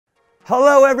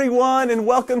Hello everyone, and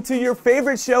welcome to your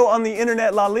favorite show on the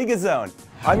internet, La Liga Zone.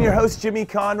 I'm your host, Jimmy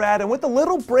Conrad, and with a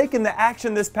little break in the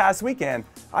action this past weekend,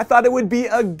 I thought it would be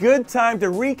a good time to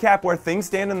recap where things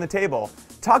stand on the table,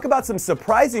 talk about some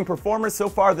surprising performers so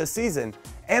far this season,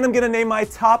 and I'm going to name my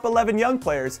top 11 young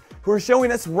players who are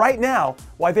showing us right now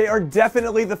why they are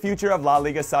definitely the future of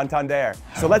LaLiga Santander.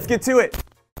 So let's get to it.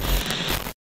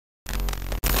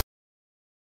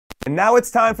 And now it's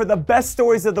time for the best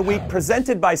stories of the week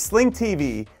presented by Sling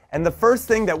TV. And the first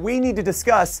thing that we need to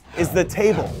discuss is the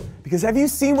table. Because have you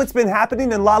seen what's been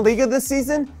happening in La Liga this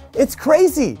season? It's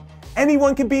crazy.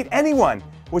 Anyone can beat anyone,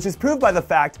 which is proved by the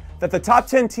fact that the top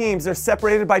 10 teams are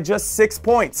separated by just 6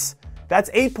 points. That's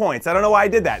 8 points. I don't know why I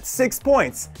did that. 6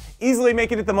 points. Easily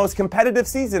making it the most competitive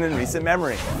season in recent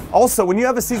memory. Also, when you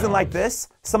have a season like this,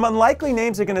 some unlikely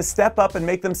names are going to step up and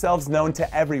make themselves known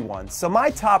to everyone. So my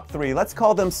top 3, let's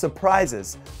call them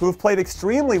surprises, who have played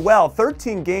extremely well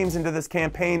 13 games into this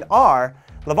campaign are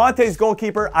Levante's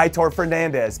goalkeeper Aitor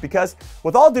Fernandez, because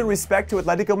with all due respect to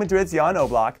Atletico Madrid's Jan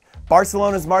Oblak,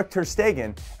 Barcelona's Marc ter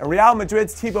Stegen, and Real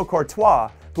Madrid's Thibaut Courtois,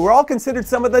 who are all considered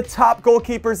some of the top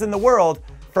goalkeepers in the world,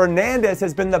 Fernandez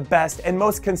has been the best and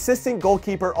most consistent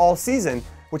goalkeeper all season,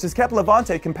 which has kept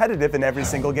Levante competitive in every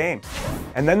single game.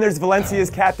 And then there's Valencia's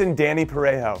captain Dani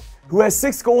Parejo, who has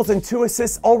 6 goals and 2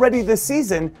 assists already this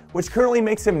season, which currently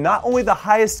makes him not only the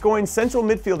highest scoring central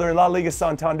midfielder in La Liga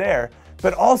Santander,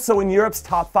 but also in Europe's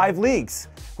top 5 leagues,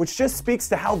 which just speaks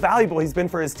to how valuable he's been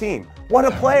for his team. What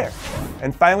a player!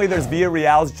 And finally, there's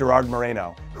Villarreal's Gerard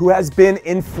Moreno, who has been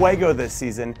in fuego this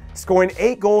season, scoring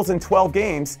 8 goals in 12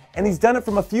 games, and he's done it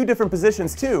from a few different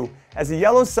positions too, as the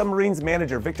Yellow Submarines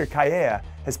manager Victor Calleja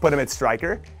has put him at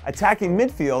striker, attacking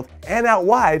midfield, and out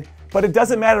wide, but it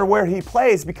doesn't matter where he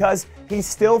plays because he's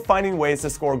still finding ways to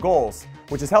score goals,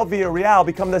 which has helped Villarreal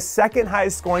become the second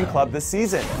highest scoring club this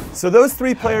season. So those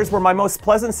 3 players were my most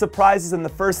pleasant surprises in the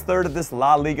first third of this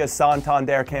La Liga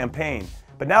Santander campaign.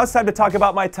 But now it's time to talk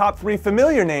about my top 3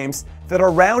 familiar names that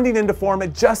are rounding into form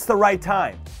at just the right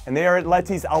time. And they are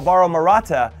Atleti's Alvaro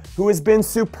Morata, who has been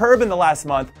superb in the last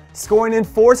month, scoring in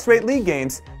 4 straight league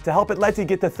games to help Atleti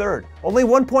get to 3rd, only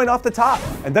 1 point off the top.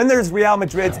 And then there's Real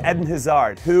Madrid's Eden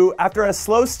Hazard, who, after a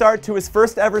slow start to his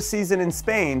first ever season in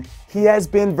Spain, he has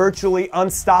been virtually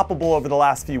unstoppable over the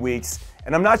last few weeks,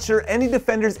 and I'm not sure any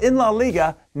defenders in La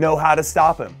Liga know how to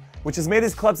stop him, which has made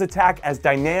his club's attack as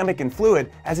dynamic and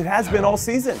fluid as it has been all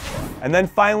season. And then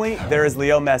finally, there is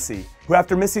Leo Messi, who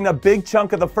after missing a big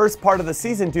chunk of the first part of the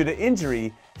season due to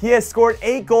injury, he has scored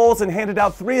 8 goals and handed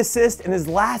out 3 assists in his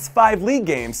last 5 league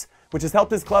games, which has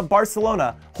helped his club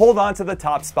Barcelona hold on to the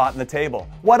top spot in the table.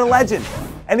 What a legend!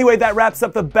 Anyway, that wraps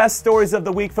up the best stories of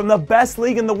the week from the best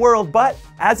league in the world, but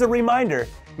as a reminder,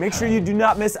 make sure you do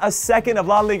not miss a second of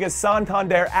La Liga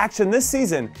Santander action this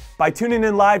season by tuning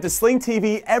in live to Sling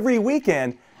TV every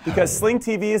weekend, because Sling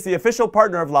TV is the official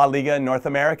partner of La Liga in North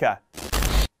America.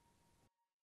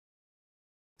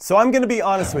 So I'm going to be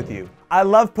honest with you. I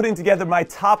love putting together my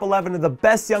top 11 of the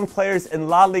best young players in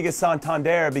La Liga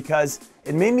Santander because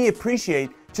it made me appreciate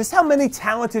just how many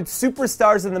talented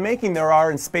superstars in the making there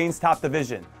are in Spain's top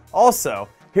division. Also,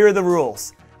 here are the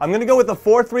rules. I'm going to go with a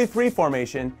 4-3-3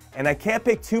 formation, and I can't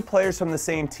pick 2 players from the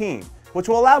same team, which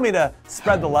will allow me to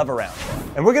spread the love around.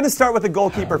 And we're going to start with the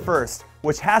goalkeeper first,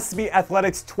 which has to be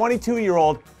Athletic's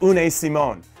 22-year-old Unai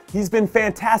Simon. He's been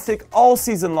fantastic all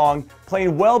season long,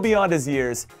 playing well beyond his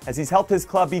years, as he's helped his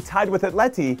club be tied with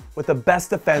Atleti with the best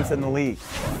defense in the league.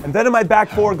 And then in my back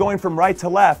 4, going from right to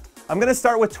left, I'm going to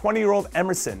start with 20-year-old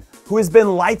Emerson, who has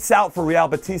been lights out for Real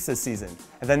Betis this season.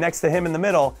 And then next to him in the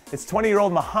middle, it's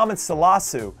 20-year-old Mohamed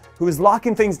Salasu, who is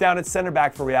locking things down at center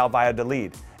back for Real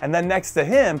Valladolid. And then next to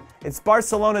him, it's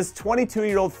Barcelona's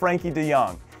 22-year-old Frankie de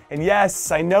Jong. And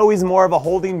yes, I know he's more of a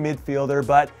holding midfielder,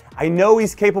 but I know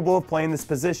he's capable of playing this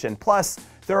position. Plus,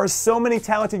 there are so many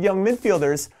talented young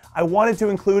midfielders, I wanted to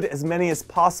include as many as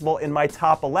possible in my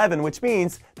top 11, which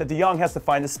means that de Jong has to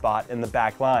find a spot in the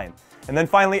back line. And then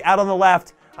finally, out on the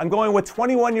left, I'm going with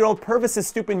 21-year-old Pervis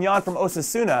Estupiñán from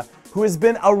Osasuna, who has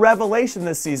been a revelation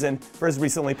this season for his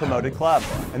recently promoted club.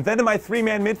 And then in my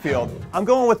 3-man midfield, I'm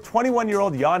going with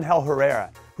 21-year-old Yangel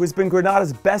Herrera, who has been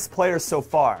Granada's best player so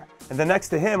far. And then next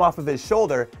to him, off of his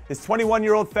shoulder, is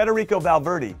 21-year-old Federico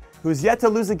Valverde, who's yet to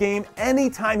lose a game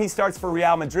anytime he starts for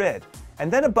Real Madrid.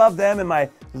 And then above them in my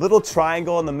little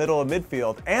triangle in the middle of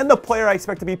midfield, and the player I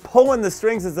expect to be pulling the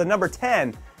strings as the number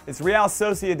 10, is Real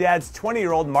Sociedad's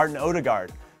 20-year-old Martin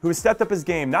Odegaard, who has stepped up his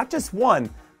game not just 1,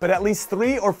 but at least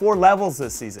 3 or 4 levels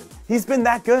this season. He's been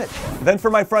that good. Then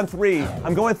for my front 3,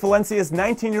 I'm going with Valencia's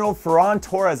 19-year-old Ferran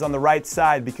Torres on the right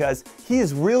side because he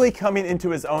is really coming into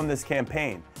his own this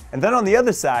campaign. And then on the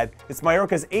other side, it's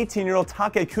Mallorca's 18-year-old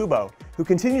Take Kubo, who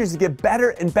continues to get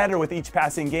better and better with each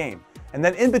passing game. And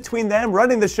then in between them,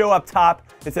 running the show up top,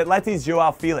 it's Atleti's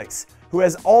Joao Felix, who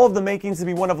has all of the makings to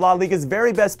be one of La Liga's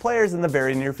very best players in the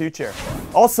very near future.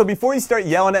 Also, before you start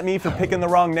yelling at me for picking the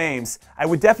wrong names, I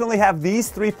would definitely have these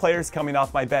three players coming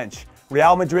off my bench.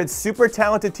 Real Madrid's super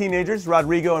talented teenagers,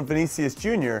 Rodrigo and Vinicius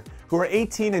Jr., who are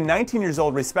 18 and 19 years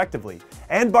old respectively,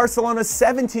 and Barcelona's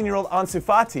 17-year-old Ansu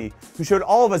Fati, who showed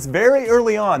all of us very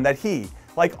early on that he,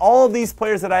 like all of these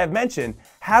players that I have mentioned,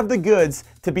 have the goods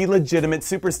to be legitimate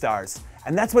superstars.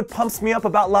 And that's what pumps me up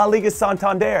about La Liga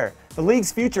Santander. The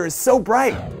league's future is so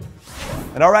bright.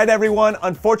 And alright everyone,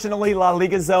 unfortunately La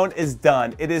Liga Zone is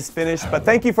done. It is finished, but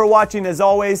thank you for watching as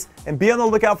always, and be on the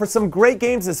lookout for some great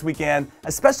games this weekend,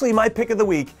 especially my pick of the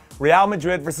week, Real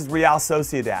Madrid versus Real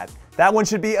Sociedad. That one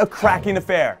should be a cracking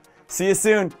affair. See you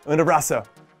soon, un abrazo.